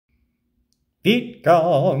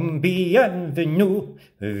Welcome, bienvenue,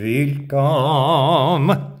 welcome.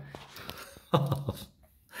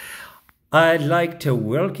 I'd like to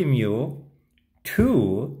welcome you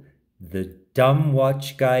to the Dumb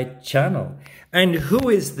Watch Guy channel. And who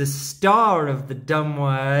is the star of the Dumb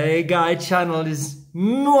Watch Guy channel is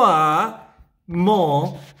moi,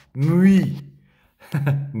 mon, me.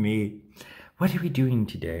 Me. What are we doing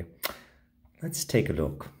today? Let's take a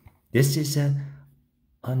look. This is an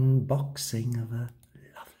unboxing of a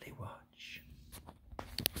lovely watch.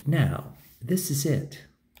 Now, this is it.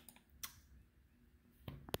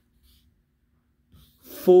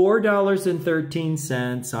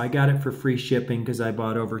 $4.13. I got it for free shipping because I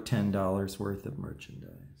bought over $10 worth of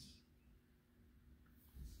merchandise.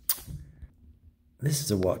 This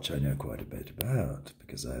is a watch I know quite a bit about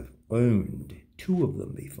because I've owned two of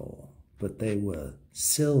them before, but they were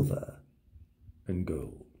silver and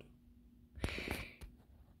gold.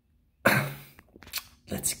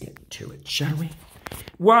 Let's get to it, shall we?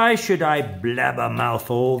 Why should I blabber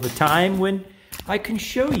mouth all the time when I can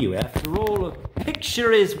show you? After all, a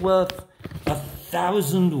picture is worth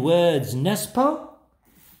 1,000 words, n'est-ce pas?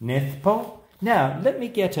 N'est-ce pas? Now, let me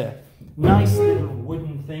get a nice little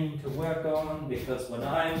wooden thing to work on, because when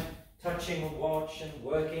I'm touching a watch and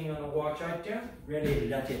working on a watch, I don't really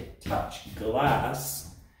let it touch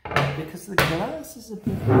glass, because the glass is a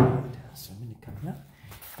bit hard. So I'm going to come here.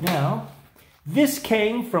 Now, this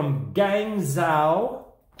came from Guangzhou,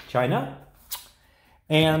 China,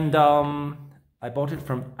 and I bought it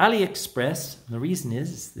from AliExpress. The reason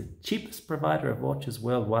is it's the cheapest provider of watches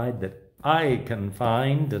worldwide that I can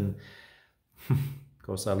find, and of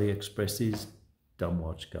course AliExpress is Dumb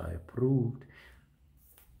Watch Guy approved.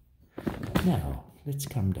 Now, let's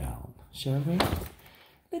come down, shall we?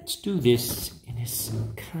 Let's do this in as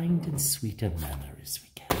kind and sweet a manner as we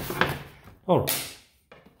can. All right.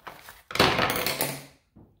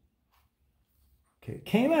 Okay, it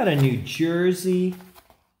came out of New Jersey.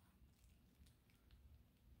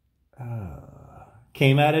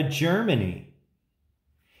 Came out of Germany.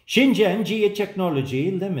 Shenzhen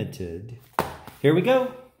Geotechnology Limited. Here we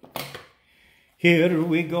go. Here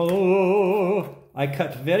we go. I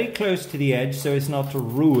cut very close to the edge so as not to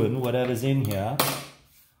ruin whatever's in here.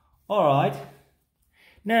 All right.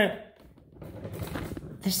 Now,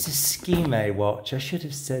 this is a SKMEI watch. I should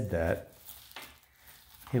have said that.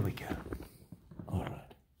 Here we go. All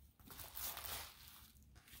right.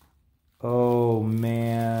 Oh,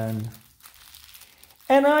 man.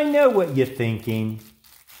 And I know what you're thinking.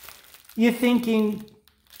 You're thinking,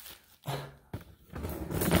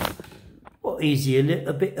 well, is he a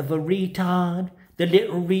little bit of a retard? The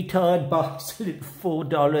little retard buys a little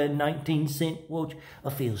 $4.19 watch. I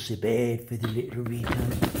feel so bad for the little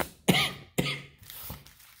retard.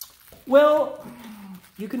 Well,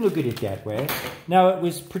 you can look at it that way. Now, it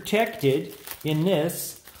was protected in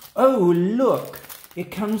this. Oh, look.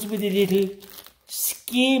 It comes with a little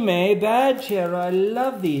SKMEI badge here. I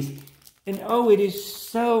love these. And oh, it is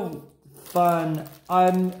so fun.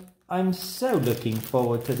 I'm so looking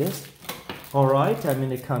forward to this. All right, I'm going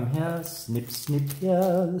to come here. Snip, snip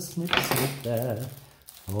here. Snip, snip there.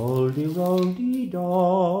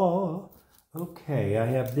 Holdy-roldy-daw. Okay, I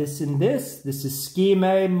have this and this. This is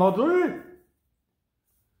SKMEI model.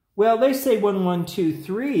 Well, they say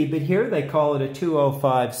 1123, but here they call it a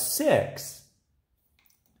 2056.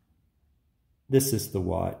 This is the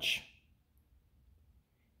watch.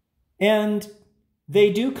 And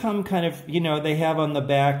they do come kind of, you know, they have on the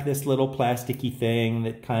back this little plasticky thing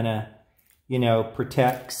that kind of, you know,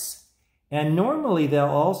 protects. And normally they'll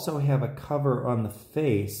also have a cover on the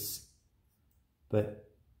face, but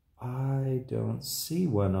I don't see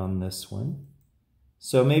one on this one.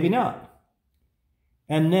 So maybe not.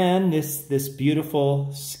 And then this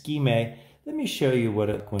beautiful SKMEI. Let me show you what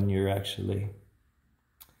it when you're actually,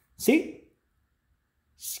 see?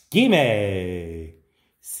 SKMEI.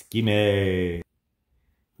 SKMEI.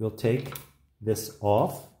 We'll take this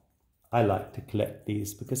off. I like to collect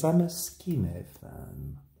these because I'm a SKMEI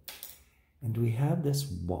fan. And we have this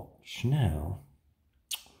watch now.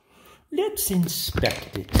 Let's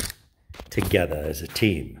inspect it together as a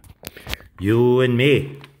team. You and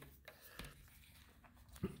me.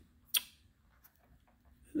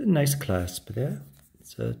 A nice clasp there.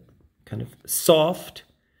 It's a kind of soft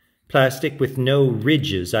plastic with no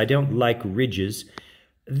ridges. I don't like ridges.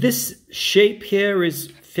 This shape here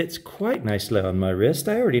fits quite nicely on my wrist.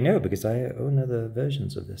 I already know because I own other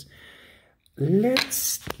versions of this.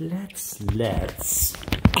 Let's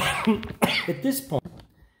at this point,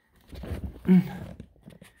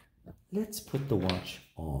 let's put the watch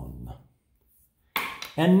on.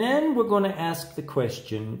 And then we're going to ask the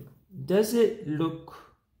question, Does it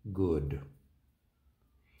look good?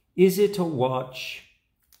 Is it a watch?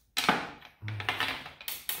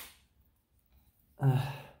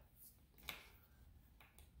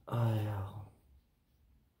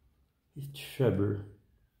 It's trouble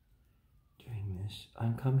doing this.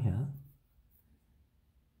 Come here.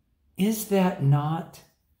 Is that not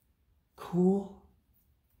cool?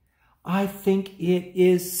 I think it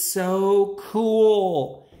is so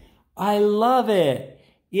cool. I love it.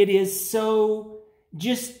 It is so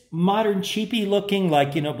just modern cheapy looking,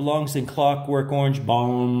 like, you know, belongs in Clockwork Orange.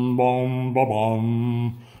 Bum, bum, ba,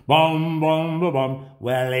 bum, bum, bum, ba, bum.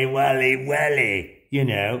 Welly, welly, welly, you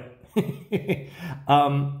know.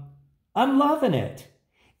 I'm loving it.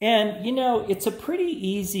 And, you know, it's a pretty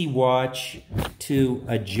easy watch to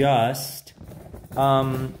adjust.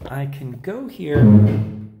 I can go here.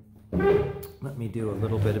 Let me do a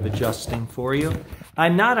little bit of adjusting for you.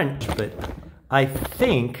 I'm not but I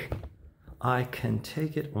think I can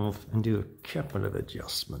take it off and do a couple of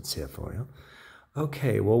adjustments here for you.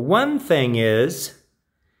 Okay, well, one thing is,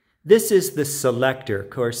 this is the selector. Of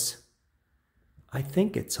course, I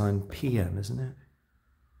think it's on PM, isn't it?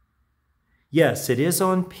 Yes, it is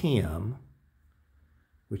on PM,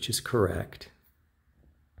 which is correct.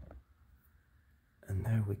 And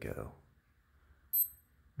there we go.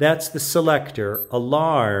 That's the selector,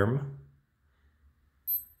 alarm.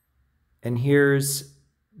 And here's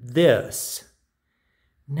this.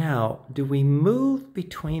 Now, do we move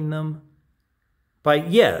between them?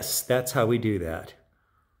 Yes, that's how we do that.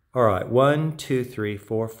 All right, 1, 2, 3,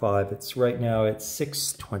 4, 5. It's right now, it's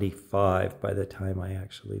 6:25 by the time I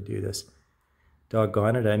actually do this.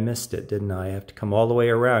 Doggone it, I missed it, didn't I? I have to come all the way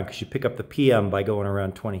around because you pick up the PM by going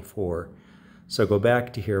around 24. So go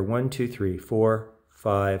back to here, 1, 2, 3, 4,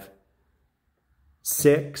 5,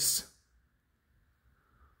 6.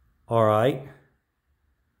 All right.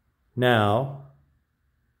 Now,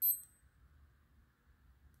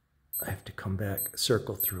 I have to come back,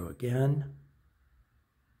 circle through again.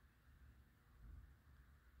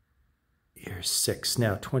 Here's 6,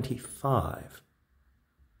 now 25.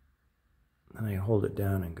 And I hold it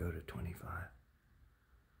down and go to 25.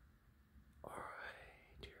 All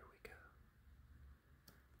right, here we go.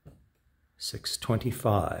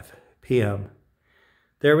 6:25 p.m.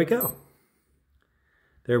 There we go.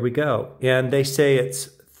 There we go. And they say it's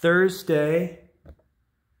Thursday,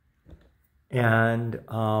 and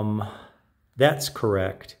that's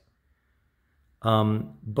correct.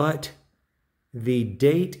 But the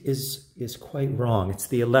date is quite wrong. It's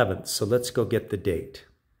the 11th, so let's go get the date.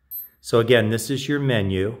 So again, this is your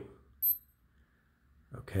menu.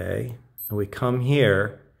 Okay, and we come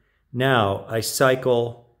here. Now I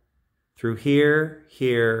cycle through here,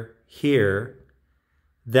 here, here.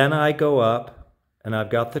 Then I go up, and I've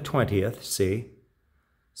got the 20th, see?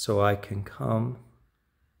 So I can come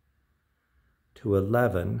to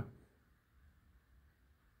 11,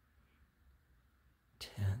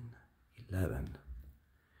 10, 11.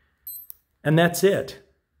 And that's it.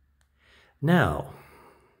 Now,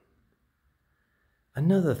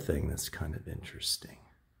 another thing that's kind of interesting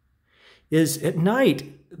is at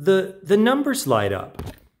night, the numbers light up.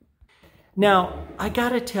 Now, I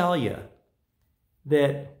gotta tell you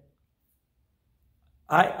that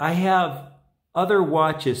I have other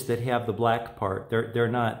watches that have the black part. They're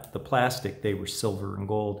not the plastic, they were silver and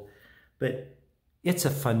gold. But it's a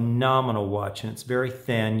phenomenal watch, and it's very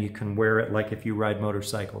thin. You can wear it like if you ride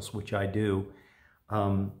motorcycles, which I do.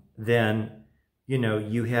 Then, you know,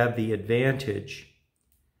 you have the advantage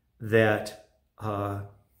that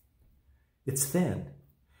it's thin.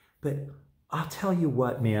 But I'll tell you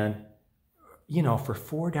what, man, you know, for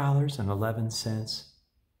 $4.11,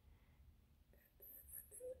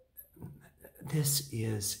 this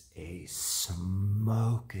is a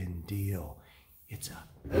smoking deal.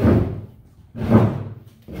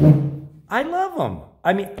 I love them.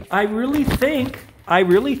 I mean, I really think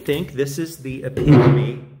this is the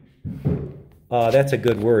epitome. That's a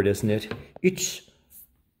good word, isn't it? It's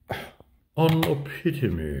an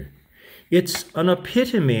epitome. It's an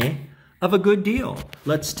epitome of a good deal.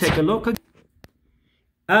 Let's take a look.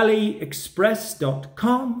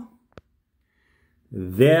 AliExpress.com.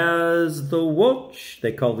 There's the watch.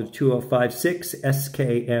 They call it 2056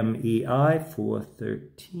 SKMEI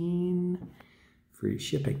 413. Free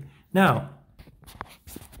shipping. Now,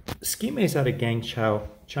 SKMEI's out of Guangzhou,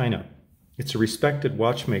 China. It's a respected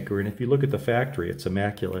watchmaker, and if you look at the factory, it's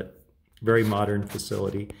immaculate. Very modern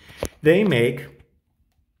facility. They make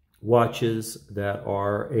watches that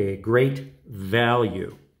are a great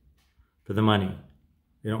value for the money.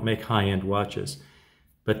 They don't make high-end watches,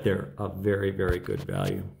 but they're a very, very good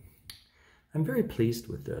value. I'm very pleased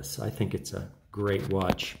with this. I think it's a great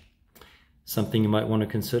watch. Something you might want to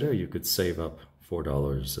consider. You could save up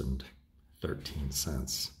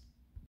 $4.13.